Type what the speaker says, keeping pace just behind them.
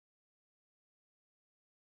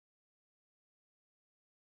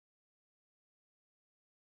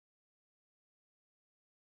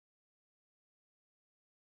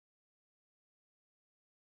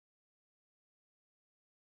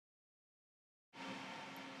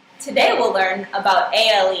Today we'll learn about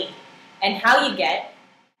ALE and how you get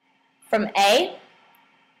from A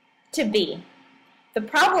to B. The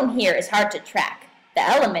problem here is hard to track. The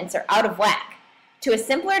elements are out of whack. To a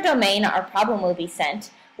simpler domain, our problem will be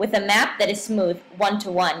sent with a map that is smooth,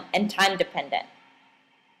 one-to-one, and time-dependent.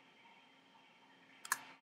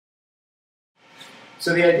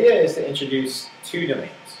 So the idea is to introduce two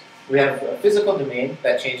domains. We have a physical domain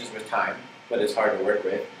that changes with time, but is hard to work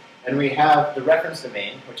with. And we have the reference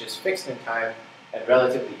domain, which is fixed in time and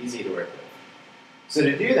relatively easy to work with. So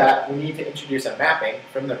to do that, we need to introduce a mapping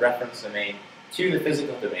from the reference domain to the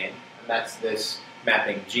physical domain, and that's this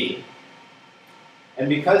mapping G. And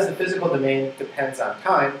because the physical domain depends on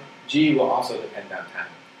time, G will also depend on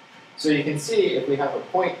time. So you can see if we have a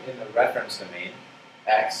point in the reference domain,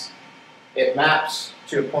 x, it maps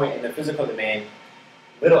to a point in the physical domain,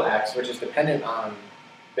 little x, which is dependent on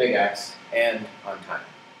big X and on time.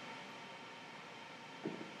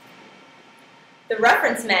 The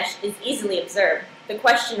reference mesh is easily observed. The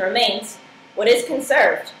question remains, what is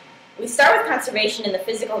conserved? We start with conservation in the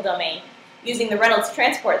physical domain. Using the Reynolds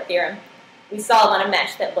transport theorem, we solve on a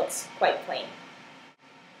mesh that looks quite plain.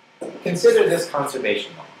 Consider this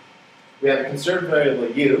conservation model. We have a conserved variable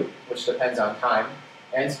u, which depends on time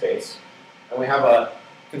and space, and we have a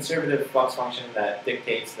conservative flux function that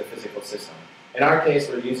dictates the physical system. In our case,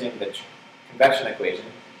 we're using the convection equation,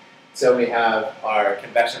 so we have our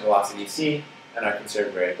convection velocity c and our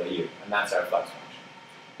conserved variable u, and that's our flux function.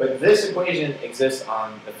 But this equation exists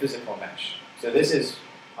on the physical mesh. So this is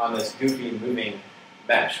on this goofy moving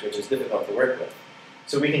mesh, which is difficult to work with.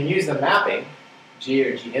 So we can use the mapping, G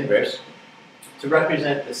or G inverse, to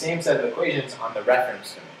represent the same set of equations on the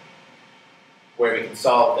reference domain, where we can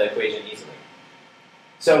solve the equation easily.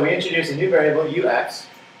 So we introduce a new variable, ux,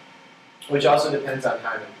 which also depends on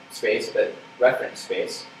time and space, but reference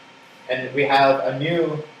space. And we have a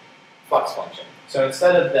new flux function. So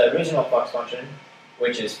instead of the original flux function,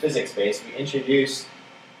 which is physics-based, we introduce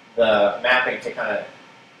the mapping to kind of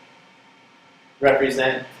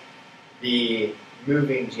represent the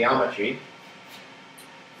moving geometry.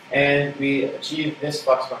 And we achieve this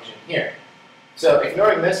flux function here. So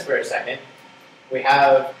ignoring this for a second, we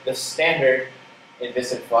have the standard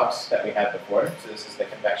inviscid flux that we had before. So this is the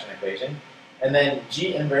convection equation. And then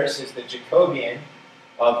G inverse is the Jacobian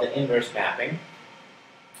of the inverse mapping.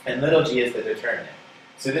 And little g is the determinant.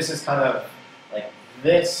 So this is kind of like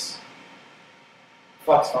this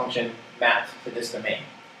flux function mapped to this domain.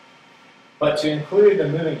 But to include the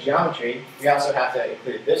moving geometry, we also have to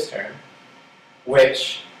include this term,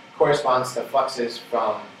 which corresponds to fluxes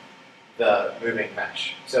from the moving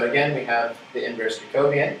mesh. So again, we have the inverse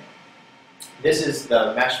Jacobian. This is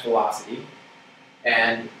the mesh velocity.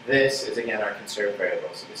 And this is, again, our conserved variable.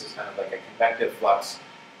 So this is kind of like a convective flux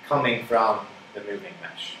coming from the moving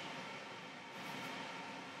mesh.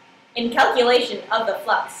 In calculation of the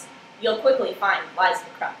flux, you'll quickly find lies the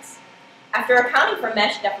crux. After accounting for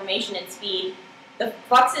mesh deformation and speed, the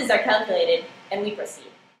fluxes are calculated and we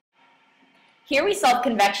proceed. Here we solve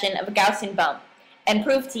convection of a Gaussian bump and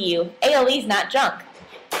prove to you ALE is not junk.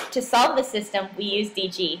 To solve the system, we use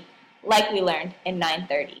DG, like we learned in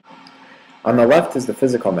 930. On the left is the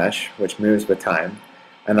physical mesh, which moves with time,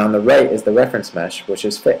 and on the right is the reference mesh, which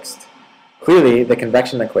is fixed. Clearly, the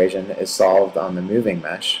convection equation is solved on the moving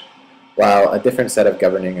mesh, while a different set of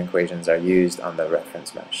governing equations are used on the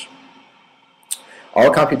reference mesh.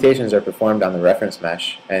 All computations are performed on the reference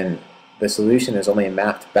mesh, and the solution is only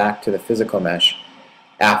mapped back to the physical mesh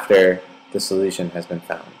after the solution has been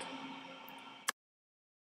found.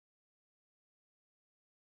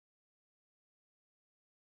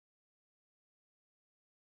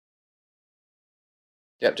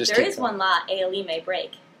 There is one law ALE may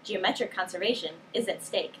break. Geometric conservation is at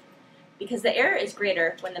stake. Because the error is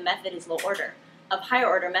greater when the method is low order. Of higher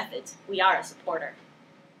order methods, we are a supporter.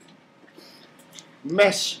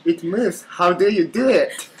 Mesh, it moves. How do you do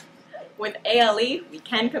it? With ALE, we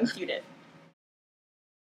can compute it.